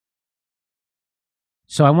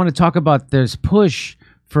So I want to talk about this push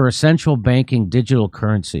for a central banking digital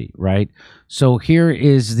currency, right? So here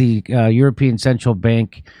is the European Central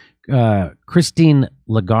Bank, Christine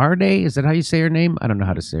Lagarde. Is that how you say her name? I don't know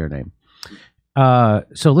how to say her name.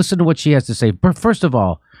 So listen to what she has to say. First of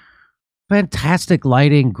all, fantastic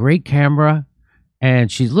lighting, great camera,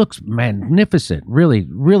 and she looks magnificent. Really,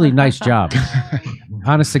 really nice job.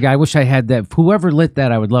 Honest to God, I wish I had that. Whoever lit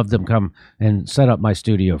that, I would love them come and set up my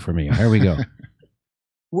studio for me. Here we go.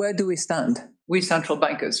 Where do we stand? We central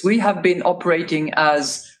bankers, we have been operating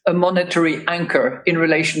as a monetary anchor in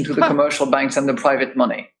relation to the commercial banks and the private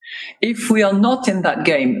money. If we are not in that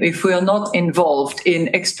game, if we are not involved in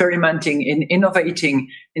experimenting, in innovating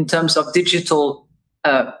in terms of digital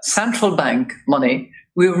central bank money,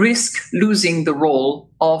 we risk losing the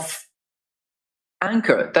role of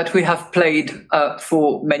anchor that we have played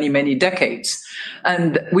for many, many decades.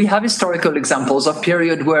 And we have historical examples of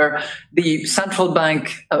period where the central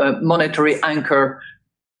bank monetary anchor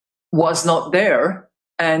was not there,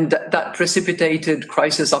 and that precipitated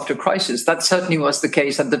crisis after crisis. That certainly was the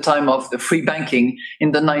case at the time of the free banking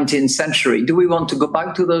in the 19th century. Do we want to go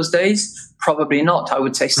back to those days? Probably not. I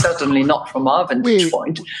would say certainly not from our vantage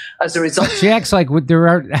point. As a result, she acts like there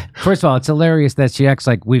are. First of all, it's hilarious that she acts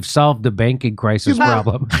like we've solved the banking crisis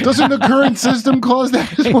problem. Doesn't the current system cause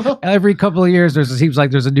that as well? Every couple of years, it seems like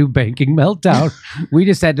there's a new banking meltdown. We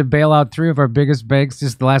just had to bail out 3 of our biggest banks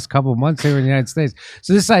just the last couple of months here in the United States.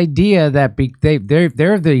 So this idea that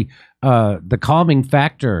they're the calming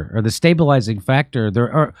factor or the stabilizing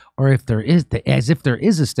factor, or if there is, as if there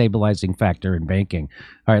is a stabilizing factor in banking.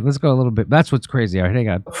 All right, let's go a little bit. That's what's crazy. All right, hang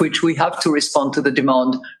on. Which we have to respond to the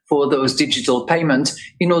demand for those digital payments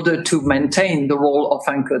in order to maintain the role of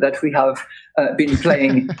anchor that we have been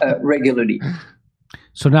playing regularly.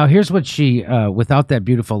 So now here's what she, without that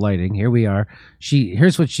beautiful lighting, here we are.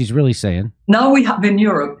 Here's what she's really saying. Now we have in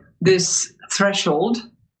Europe this threshold.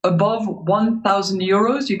 Above 1,000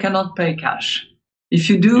 euros, you cannot pay cash. If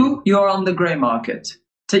you do, you are on the gray market.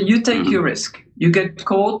 So you take your risk. You get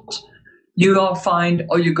caught, you are fined,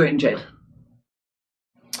 or you go in jail.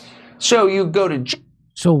 So you go to jail.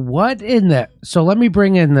 So what in the... So let me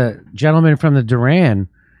bring in the gentleman from the Duran.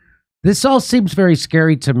 This all seems very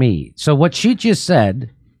scary to me. So what she just said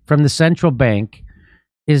from the central bank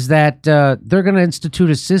is that they're going to institute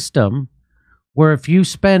a system where if you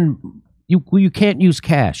spend... You can't use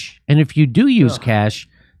cash. And if you do use cash,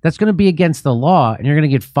 that's going to be against the law, and you're going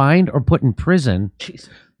to get fined or put in prison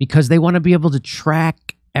because they want to be able to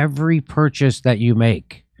track every purchase that you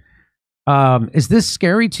make. Is this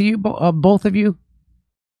scary to you, both of you?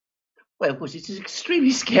 Well, of course, it's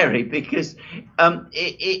extremely scary because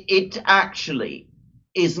it actually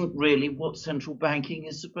isn't really what central banking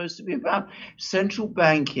is supposed to be about. Central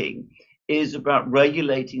banking is about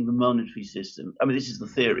regulating the monetary system. I mean, this is the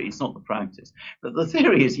theory, it's not the practice. But the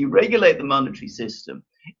theory is you regulate the monetary system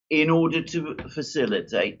in order to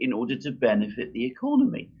facilitate, in order to benefit the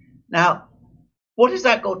economy. Now, what has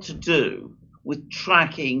that got to do with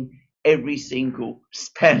tracking every single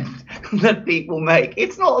spend that people make?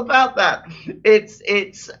 It's not about that.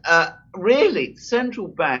 It's really central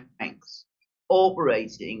banks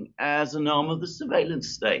operating as an arm of the surveillance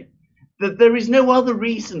state. That there is no other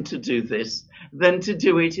reason to do this than to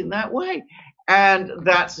do it in that way. And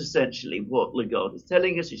that's essentially what Lagarde is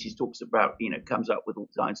telling us. She talks about, comes up with all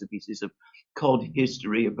kinds of pieces of cod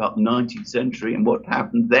history about the 19th century and what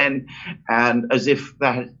happened then, and as if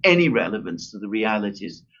that had any relevance to the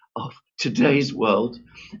realities of today's world.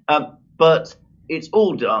 But it's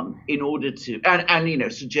all done in order to,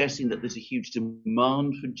 and suggesting that there's a huge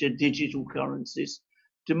demand for digital currencies.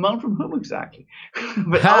 Demand from whom exactly?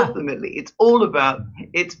 But ultimately, it's all about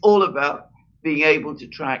being able to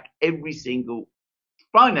track every single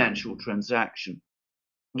financial transaction,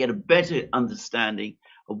 get a better understanding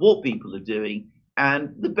of what people are doing,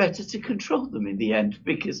 and the better to control them in the end,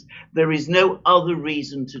 because there is no other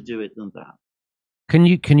reason to do it than that. Can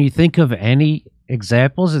you think of any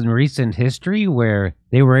examples in recent history where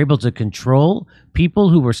they were able to control people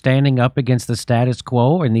who were standing up against the status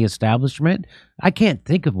quo and the establishment? I can't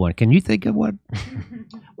think of one. Can you think of one?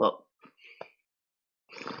 Well,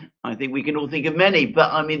 I think we can all think of many,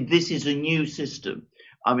 but I mean, this is a new system.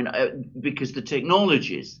 I mean, because the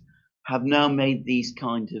technologies have now made these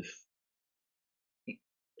kind of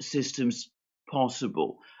systems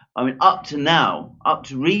possible. I mean, up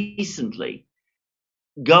to recently,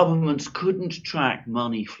 governments couldn't track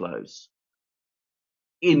money flows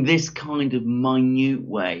in this kind of minute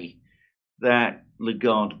way that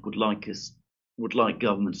Lagarde would like us would like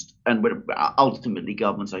governments, and ultimately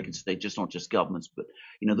governments, I can say, just not just governments, but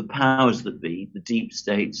the powers that be, the deep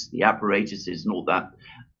states, the apparatuses, and all that.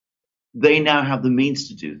 They now have the means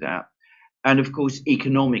to do that, and of course,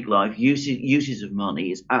 economic life, uses of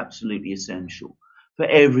money is absolutely essential for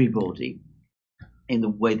everybody in the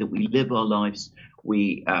way that we live our lives.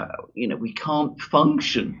 We can't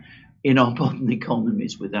function in our modern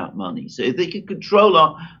economies without money. So if they could control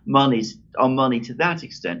our money to that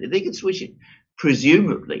extent, if they could switch it,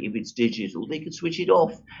 presumably, if it's digital, they could switch it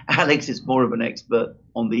off. Alex is more of an expert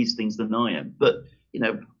on these things than I am. But,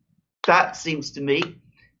 that seems to me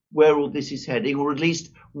where all this is heading, or at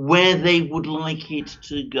least where they would like it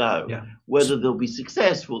to go. Yeah. Whether they'll be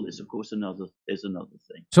successful is, of course, another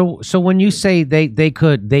thing. So when you say they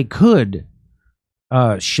could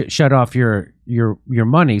shut off your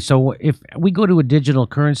money. So if we go to a digital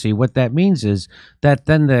currency, what that means is that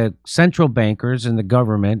then the central bankers and the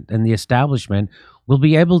government and the establishment will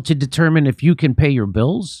be able to determine if you can pay your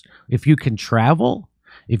bills, if you can travel,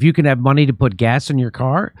 if you can have money to put gas in your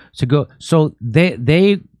car to go. So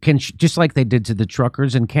they can, just like they did to the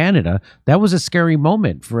truckers in Canada. That was a scary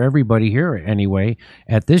moment for everybody here anyway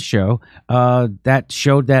at this show. That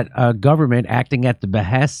showed that government acting at the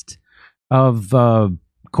behest of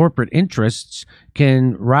corporate interests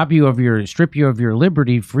can strip you of your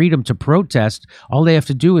liberty, freedom to protest. All they have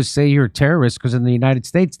to do is say you're a terrorist, because in the United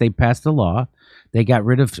States, they passed a law. They got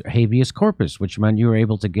rid of habeas corpus, which meant you were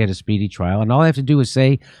able to get a speedy trial. And all they have to do is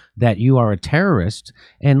say that you are a terrorist.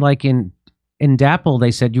 And like in DAPL,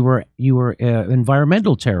 they said you were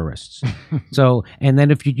environmental terrorists. So, and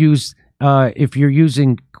then if you're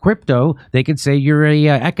using crypto, they can say you're a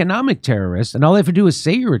economic terrorist, and all they have to do is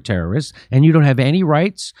say you're a terrorist, and you don't have any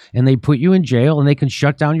rights, and they put you in jail, and they can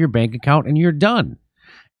shut down your bank account, and you're done.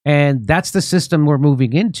 And that's the system we're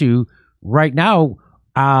moving into right now.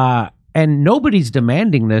 And nobody's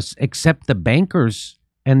demanding this except the bankers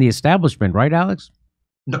and the establishment, right, Alex?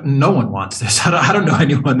 No one wants this. I don't know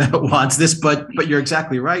anyone that wants this, but you're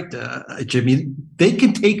exactly right, Jimmy. They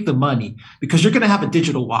can take the money because you're going to have a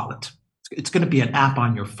digital wallet. It's going to be an app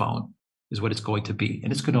on your phone is what it's going to be.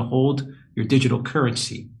 And it's going to hold your digital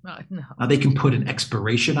currency. No. Now they can put an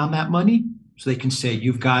expiration on that money. So they can say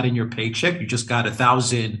you've got in your paycheck, you just got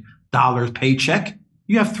 $1,000 paycheck.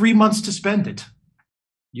 You have 3 months to spend it.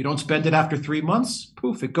 You don't spend it after 3 months,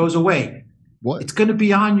 poof, it goes away. What? It's going to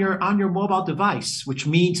be on your mobile device, which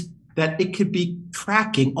means that it could be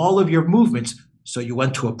tracking all of your movements. So you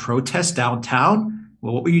went to a protest downtown.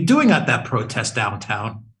 Well, what were you doing at that protest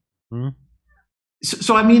downtown? Hmm.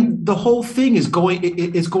 So I mean, the whole thing is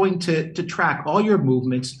going to track all your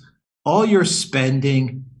movements, all your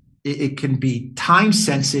spending. It can be time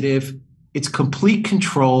sensitive. It's complete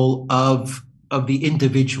control of the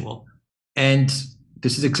individual. And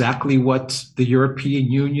this is exactly what the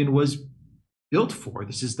European Union was built for.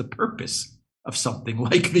 This is the purpose of something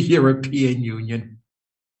like the European Union.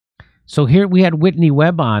 So here we had Whitney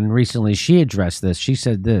Webb on recently. She addressed this. She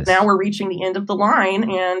said this. Now we're reaching the end of the line,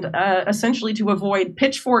 and essentially to avoid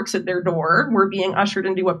pitchforks at their door, we're being ushered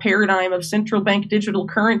into a paradigm of central bank digital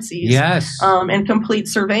currencies. Yes. And complete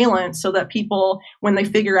surveillance, so that people, when they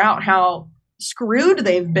figure out how screwed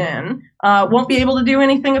they've been, won't be able to do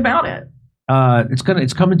anything about it.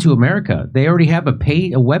 It's coming to America. They already have a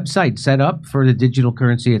website set up for the digital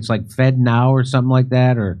currency. It's like FedNow or something like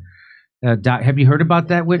that. Or have you heard about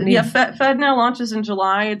that, Whitney? Yeah, FedNow launches in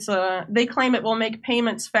July. They claim it will make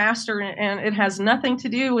payments faster, and it has nothing to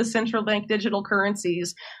do with central bank digital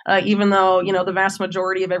currencies. Even though the vast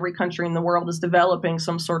majority of every country in the world is developing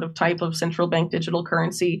some sort of type of central bank digital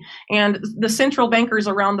currency, and the central bankers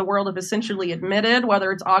around the world have essentially admitted,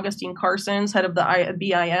 whether it's Augustine Carson's head of the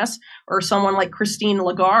BIS or someone like Christine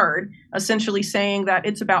Lagarde, essentially saying that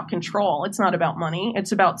it's about control. It's not about money.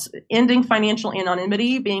 It's about ending financial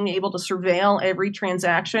anonymity, being able to surveil every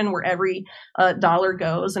transaction where every dollar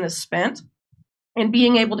goes and is spent, and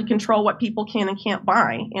being able to control what people can and can't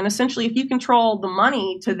buy. And essentially, if you control the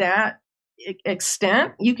money to that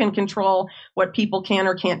extent, you can control what people can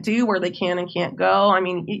or can't do, where they can and can't go. I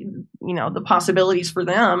mean, the possibilities for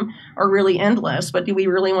them are really endless. But do we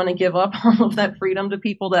really want to give up all of that freedom to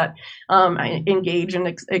people that engage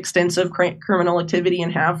in extensive criminal activity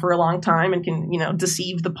and have for a long time and can,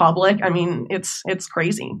 deceive the public? I mean, it's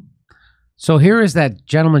crazy. So here is that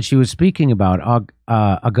gentleman she was speaking about,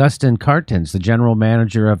 Augustine Cartons, the general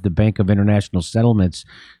manager of the Bank of International Settlements.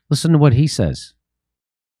 Listen to what he says.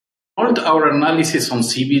 Our analysis on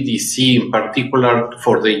CBDC, in particular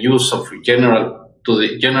for the use of general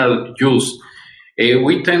use,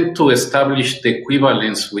 we tend to establish the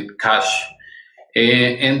equivalence with cash,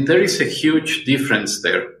 and there is a huge difference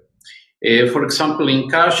there. For example, in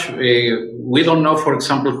cash, we don't know, for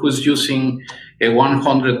example, who's using a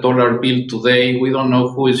 $100 bill today. We don't know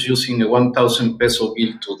who is using a 1,000 peso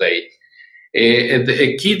bill today.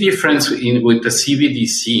 A key difference with the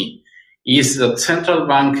CBDC is that central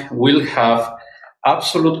bank will have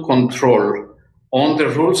absolute control on the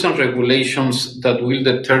rules and regulations that will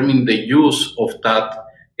determine the use of that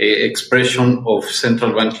expression of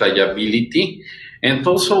central bank liability. And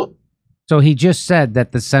also, so he just said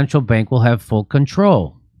that the central bank will have full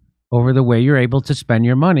control over the way you're able to spend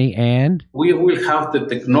your money, and we will have the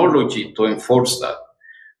technology to enforce that.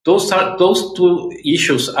 Those two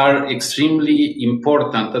issues are extremely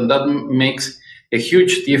important, and that makes a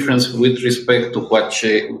huge difference with respect to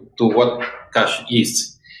what cash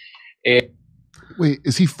is. Wait,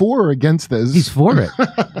 is he for or against this? He's for it.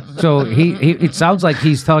 So he it sounds like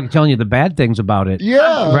he's telling you the bad things about it.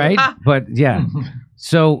 Yeah. Right? But yeah.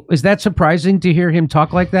 So is that surprising to hear him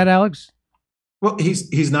talk like that, Alex? Well,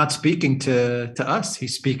 he's not speaking to us.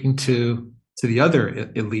 He's speaking to the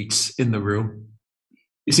other elites in the room.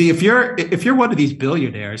 You see, if you're one of these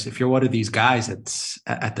billionaires, if you're one of these guys that's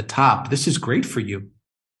at the top, this is great for you.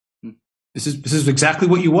 This is exactly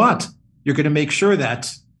what you want. You're going to make sure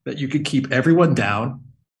that you can keep everyone down,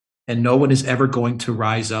 and no one is ever going to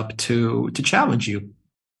rise up to challenge you.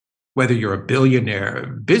 Whether you're a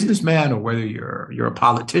billionaire businessman or whether you're a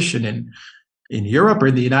politician in Europe or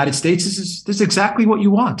in the United States, this is exactly what you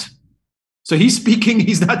want. So he's speaking.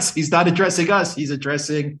 He's not addressing us. He's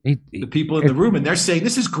addressing the people in the room, and they're saying,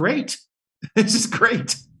 "This is great. This is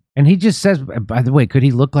great." And he just says, by the way, could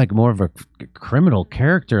he look like more of a criminal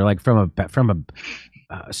character, like from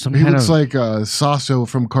some he kind looks of like Sasso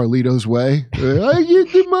from Carlito's Way. I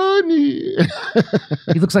get the money.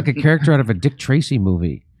 He looks like a character out of a Dick Tracy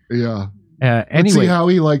movie. Yeah. Anyway, let's see how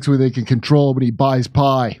he likes when they can control when he buys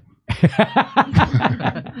pie.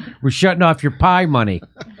 We're shutting off your pie money.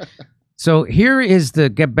 So here is the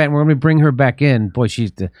get back. We're going to bring her back in. Boy, she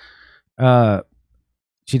did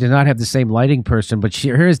not have the same lighting person, but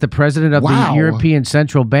here is the president of the European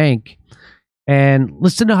Central Bank. And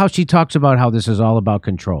listen to how she talks about how this is all about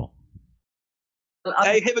control.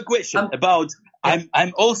 I have a question about.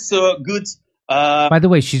 I'm also good. By the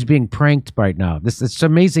way, she's being pranked right now. It's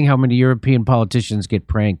amazing how many European politicians get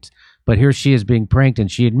pranked, but here she is being pranked,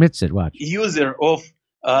 and she admits it. Watch. User of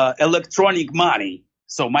electronic money.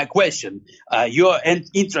 So my question: you're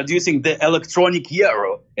introducing the electronic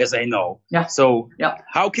euro, as I know. Yeah. So yeah.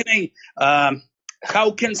 How can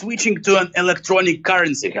switching to an electronic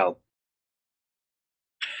currency help?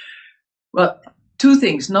 Well, two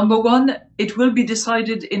things. Number one, it will be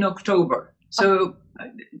decided in October. So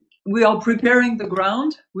we are preparing the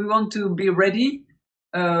ground. We want to be ready.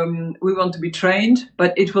 We want to be trained,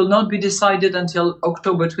 but it will not be decided until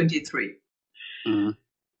October 23. Mm-hmm.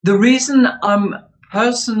 The reason I'm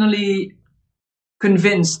personally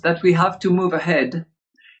convinced that we have to move ahead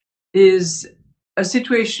is a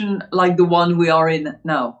situation like the one we are in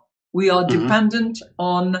now. We are dependent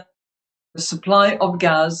on the supply of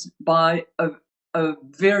gas by a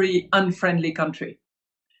very unfriendly country.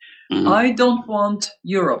 I don't want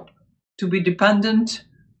Europe to be dependent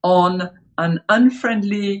on an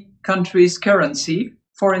unfriendly country's currency.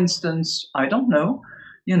 For instance, I don't know,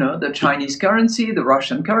 the Chinese currency, the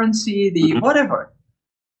Russian currency, the whatever.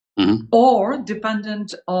 Or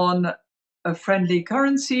dependent on a friendly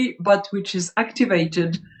currency, but which is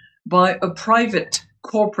activated by a private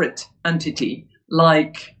corporate entity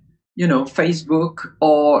like Facebook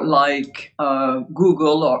or like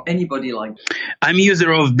Google or anybody like that. I'm a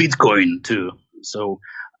user of Bitcoin too, so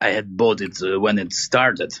I had bought it when it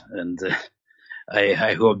started, and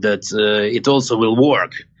I hope that it also will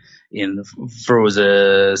work through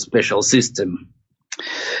the special system.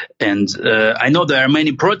 And I know there are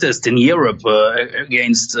many protests in Europe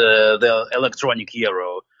against the electronic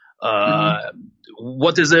euro.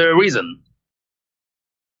 What is the reason?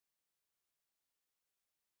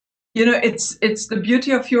 It's the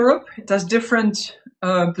beauty of Europe. It has different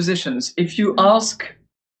positions. If you ask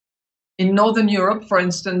in Northern Europe, for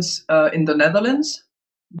instance, in the Netherlands,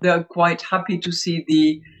 they're quite happy to see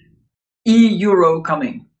the e-euro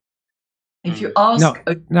coming. If you ask...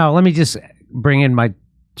 No, let me just bring in my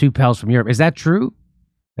two pals from Europe. Is that true?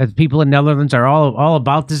 That people in Netherlands are all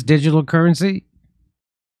about this digital currency?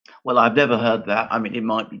 Well, I've never heard that. I mean, it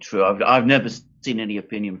might be true. I've never seen any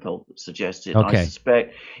opinion poll that suggests it. Okay. I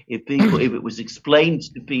suspect if it was explained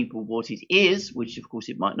to people what it is, which of course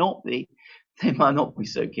it might not be, they might not be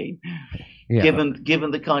so keen. Yeah.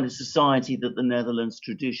 Given the kind of society that the Netherlands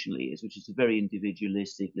traditionally is, which is a very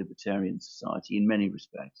individualistic, libertarian society in many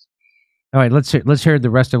respects. All right, let's hear the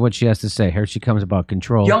rest of what she has to say. Here she comes about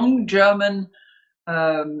control. Young German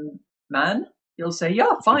man, he'll say,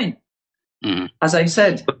 yeah, fine. As I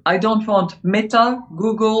said, I don't want Meta,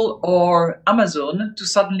 Google, or Amazon to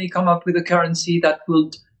suddenly come up with a currency that will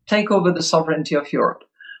take over the sovereignty of Europe.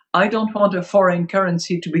 I don't want a foreign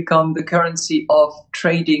currency to become the currency of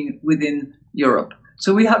trading within Europe.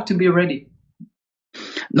 So we have to be ready.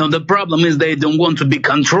 No, the problem is they don't want to be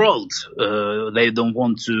controlled. They don't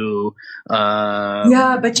want to.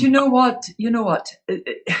 Yeah, but you know what?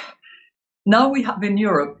 Now we have in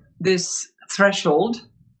Europe this threshold.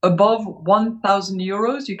 Above 1,000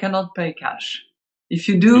 euros, you cannot pay cash. If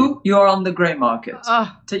you do, you are on the grey market.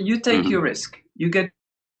 You take your risk. You get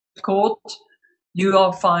caught, you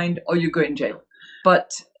are fined, or you go in jail. But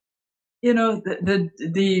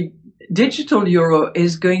the digital euro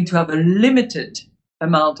is going to have a limited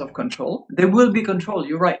amount of control. There will be control.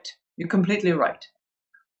 You're right. You're completely right.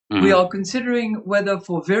 We are considering whether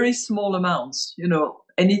for very small amounts,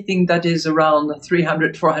 anything that is around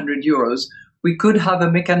 300, 400 euros, we could have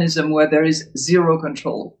a mechanism where there is zero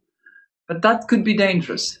control. But that could be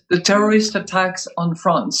dangerous. The terrorist attacks on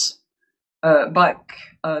France back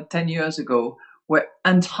 10 years ago were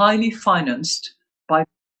entirely financed by...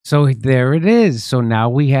 So there it is. So now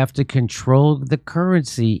we have to control the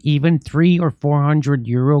currency, even 300 or 400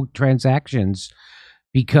 euro transactions,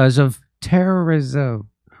 because of terrorism.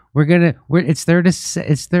 It's there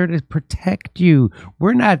to protect you.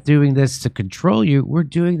 We're not doing this to control you. We're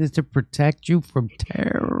doing this to protect you from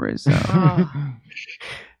terrorism.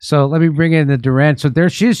 So let me bring in the Duran. So there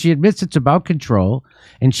she is. She admits it's about control,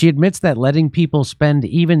 and she admits that letting people spend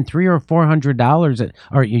even $300 or $400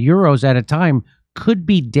 or euros at a time could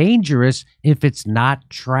be dangerous if it's not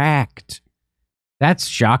tracked. That's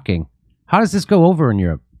shocking. How does this go over in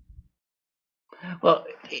Europe? Well,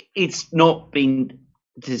 it's not been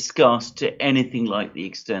discussed to anything like the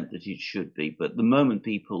extent that it should be, but the moment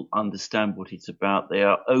people understand what it's about, they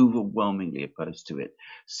are overwhelmingly opposed to it.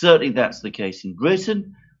 Certainly that's the case in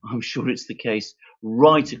Britain. I'm sure it's the case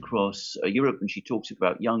right across Europe, and she talks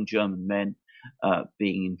about young German men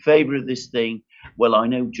being in favor of this thing. Well, I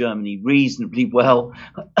know Germany reasonably well,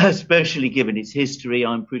 especially given its history.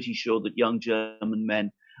 I'm pretty sure that young German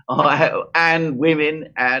men and women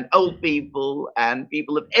and old people and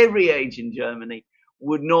people of every age in Germany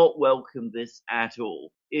would not welcome this at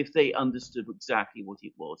all if they understood exactly what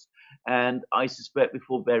it was. And I suspect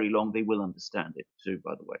before very long they will understand it too,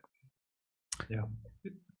 by the way. Yeah.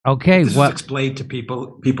 Okay. This is explained to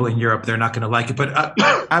people in Europe, they're not going to like it. But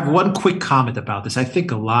I have one quick comment about this. I think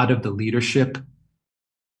a lot of the leadership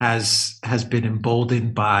has been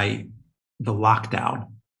emboldened by the lockdown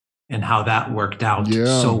and how that worked out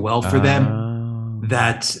so well for them,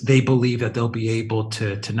 that they believe that they'll be able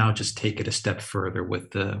to now just take it a step further with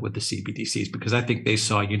the CBDCs, because I think they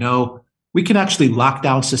saw, we can actually lock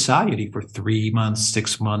down society for 3 months,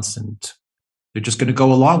 6 months, and they're just going to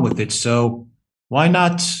go along with it. So why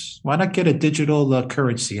not get a digital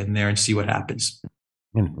currency in there and see what happens?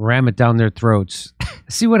 And ram it down their throats.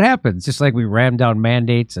 See what happens. Just like we ram down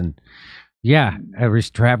mandates and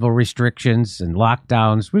travel restrictions and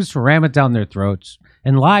lockdowns. We just ram it down their throats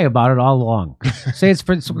and lie about it all along. Say it's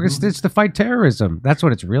to fight terrorism. That's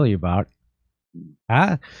what it's really about.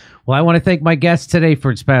 Well, I want to thank my guests today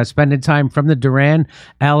for spending time from the Duran,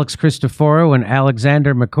 Alex Christoforou and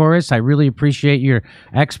Alexander Mercouris. I really appreciate your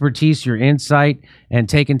expertise, your insight, and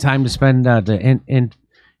taking time to spend to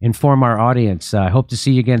inform our audience. I hope to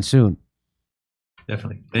see you again soon.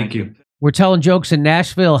 Definitely. Thank you. We're telling jokes in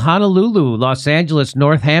Nashville, Honolulu, Los Angeles,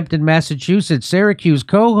 Northampton, Massachusetts, Syracuse,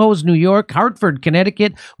 Cohoes, New York, Hartford,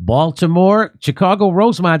 Connecticut, Baltimore, Chicago,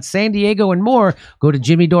 Rosemont, San Diego, and more. Go to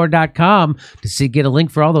jimmydore.com to get a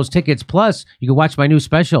link for all those tickets. Plus, you can watch my new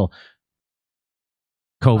special,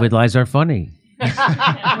 COVID Lies Are Funny.